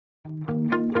Chris,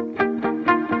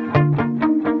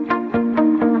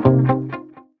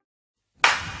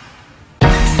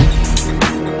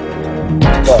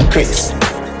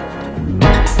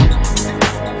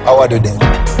 how are you then?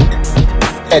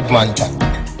 Edmonton.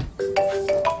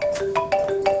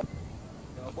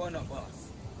 Bono, boss.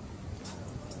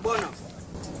 Bono.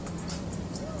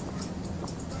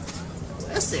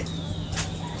 Let's see.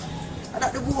 I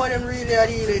thought the boy them really are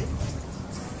dealing.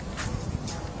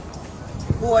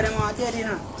 Boy them are dead, you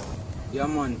know. Yeah,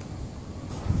 man.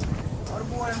 How the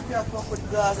boy them can't fuck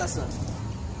with Gaza, son?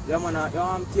 Yeah, man.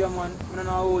 I'm here, man. I don't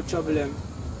know how trouble them.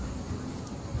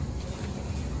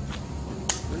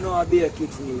 I know I be a kid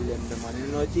for them, man.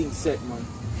 You know things set, man.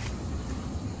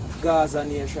 Gaza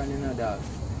nation, you know that.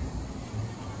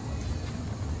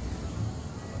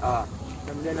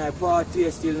 And then I party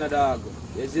still in the dog.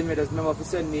 You see me, just remember to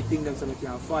send me things them so I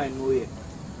can find my way.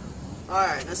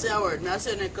 Alright, now say a word. Now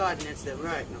send the coordinates them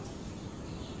right now.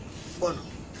 Bono.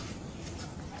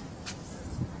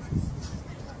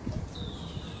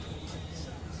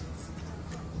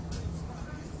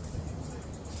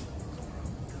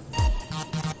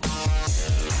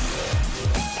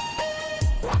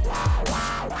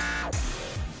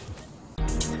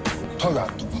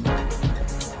 Toronto.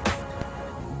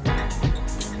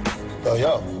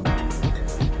 Yo.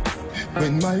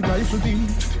 When my rifle beat,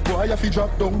 boy I fi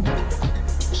drop down.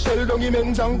 Shell down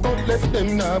immense and cut left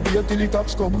them now wait till the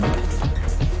cops come.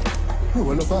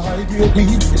 Roll up a high grade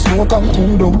weed, smoke and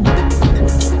cool down.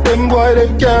 Them boy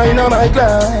them can't in my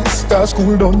class, cause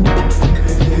school done.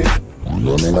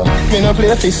 Me no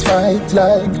play fist fight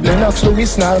like Lennox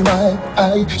Lewis nor my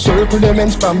eye. Circle them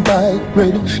and spam by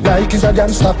red like is a damn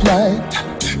stoplight.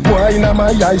 Boy in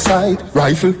my eyesight,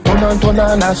 rifle turn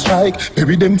and a strike.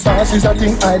 Bury them fast is a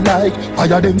thing I like.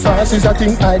 Fire them fast is a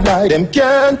thing I like. Them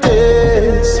can't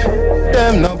taste,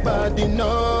 them not bad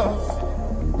enough.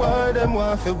 Why them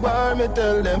want for war? Me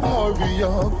tell them hurry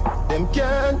up. Them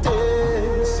can't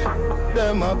taste,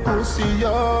 them a pussy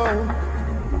yo.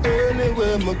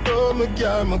 Anywhere me go, me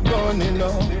carry my gun in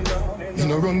love. Me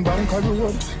no run bank or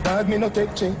road, dad me no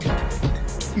take check.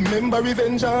 Remember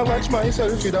revenge and watch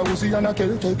myself with a Uzi and a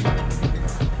Celtic.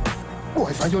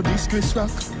 Boy, for your disgrace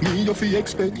rock, me you fi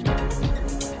expect.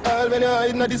 All when you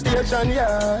hide na the station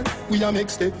yard, we a make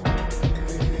step.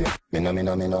 Me no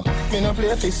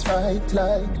play fist fight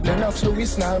like Lennox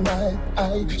Lewis nor my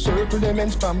eye. Circle them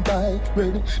and spam by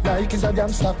red like is a damn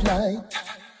stoplight.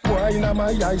 Boy in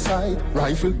my eyesight,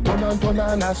 rifle turn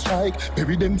and a strike.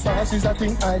 Bury them fast is a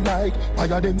thing I like.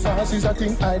 Fire them fast is a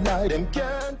thing I like. Them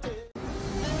can't take.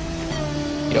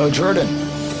 Yo, Jordan,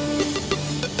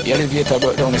 the elevator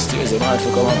brought down the stairs, I'm hard to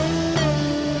come on.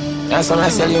 That's what I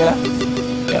tell you, yeah?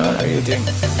 Yeah, what do you think?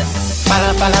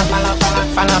 Fala,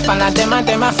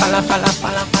 dem a fala.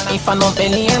 If I don't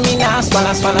believe me, nah,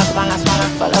 swalla.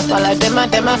 Fala, dem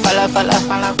a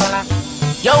fala.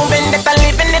 Yo, vendetta,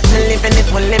 living it,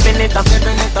 we living it up.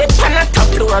 They pan a top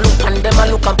floor, look and them a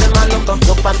look up.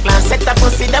 Look at plan, set up,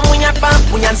 see them when you pump.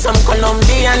 We and some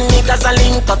Colombian niggas a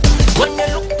link up. When you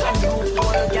look at the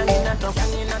whole gang in a top,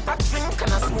 drink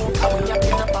and a smoke, and we up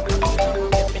in a pop.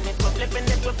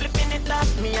 Flipping it up.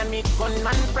 Me and me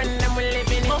gunman friend, them we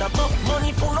living it up.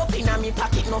 Money full up in a me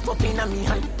pocket, not up in a me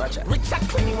hand. Rich at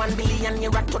 21 billion,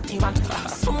 you're at 31.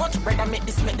 So much bread I make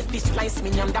the fish slice me.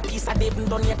 And that piece I didn't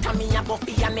done yet, come me above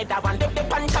the another one. The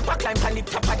pan top a climb on the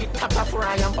top of where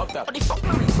I am. What the fuck?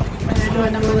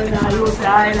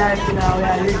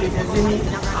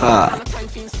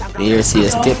 You see a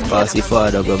step past the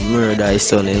father go murder his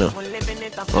son, you know.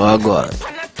 Oh, go on.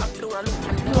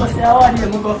 No, say I want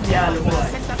them to go for y'all, boy.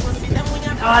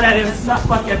 I want them snap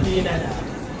back at me in there.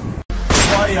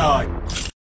 Why are you?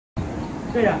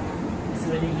 Yeah, this is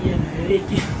where the game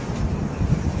is.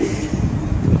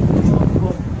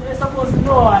 You're supposed to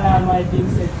know all my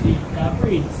things set free,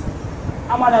 Prince.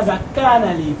 I'm as a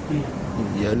carnally free.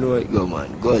 You know it go,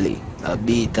 man. Gully, a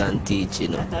beat and teach, you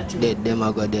know. Dead them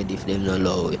a go dead if them no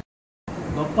allow it.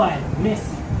 Go find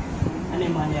Messi, and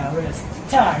them man they arrest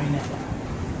star in it.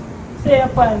 Stay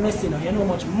up and Messi now, you know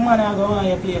how much money I go on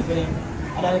you play for them.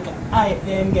 And I can hype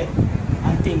them get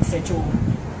and things set you.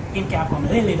 Him can come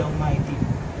lily down my team.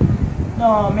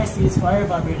 No, Messi is forever,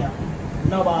 brother.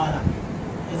 No baller.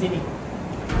 Isn't it?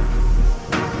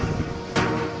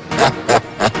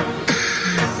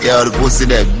 Yo, the pussy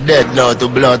them dead now to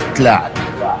blood clot.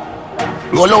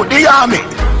 Roll out the army.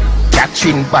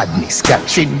 Catching badness.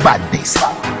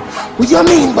 What you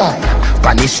mean by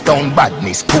Spanish town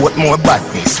badness, Portmore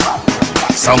badness?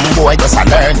 Some boy just a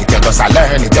learn it, you just a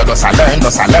learn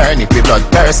it. We blood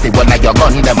thirsty, when like your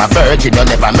gun, them a virgin. You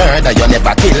never murder, you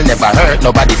never kill, never hurt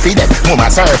nobody. Feed them, mama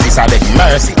surface, I beg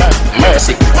mercy.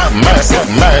 mercy, mercy,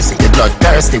 mercy. You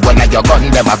bloodthirsty, one of your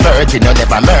gun, them a virgin. You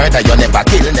never murder, you never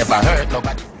kill, never hurt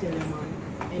nobody. Tell them, man.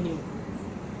 Anyway.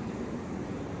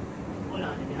 Hold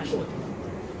on, let me show you.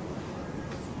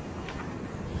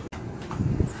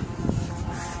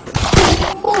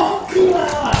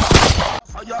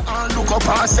 So you all look up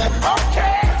and say,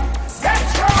 okay,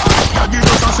 that's right. You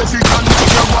just say you can do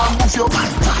your one move you.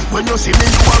 When you see me,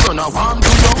 you are gonna warm to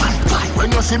you.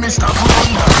 When you see me stop run,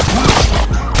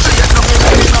 say you don't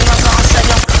get me long as I say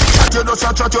you. Shut you,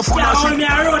 shut you full of shit. Hold me a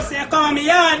road, say come me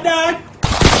yard, dog.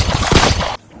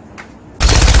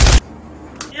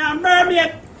 Yeah,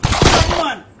 mermaid. Come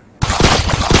on.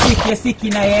 Sick, you sick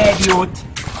in your head, youth.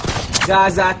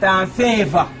 Gaza in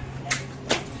favor.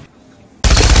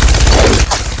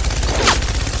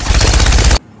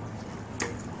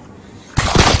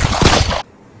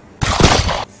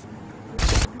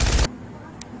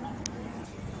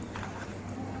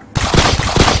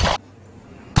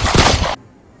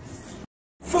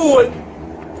 Fool!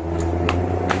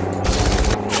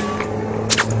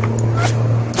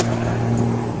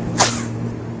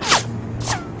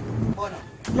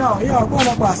 Yo, go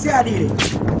on, boss. Yeah, I did it.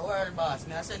 World boss,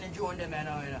 me I send the drone them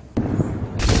now.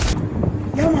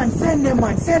 Yeah, man, send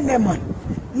them, man.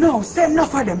 No, send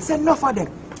enough of them,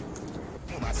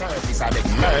 Service, I beg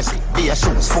mercy. Be your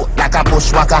shoes foot like a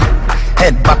bushwhacker.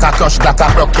 Head back a crush like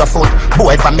a broke your foot.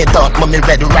 Boy, for me thought mommy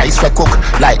red rice we cook.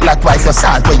 Like that wife your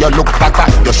salt when you look back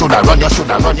at. You shoulda run,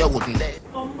 you wouldn't let.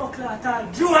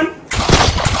 John.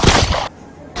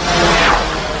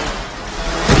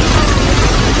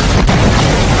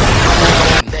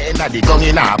 Then I the gun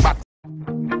in our back.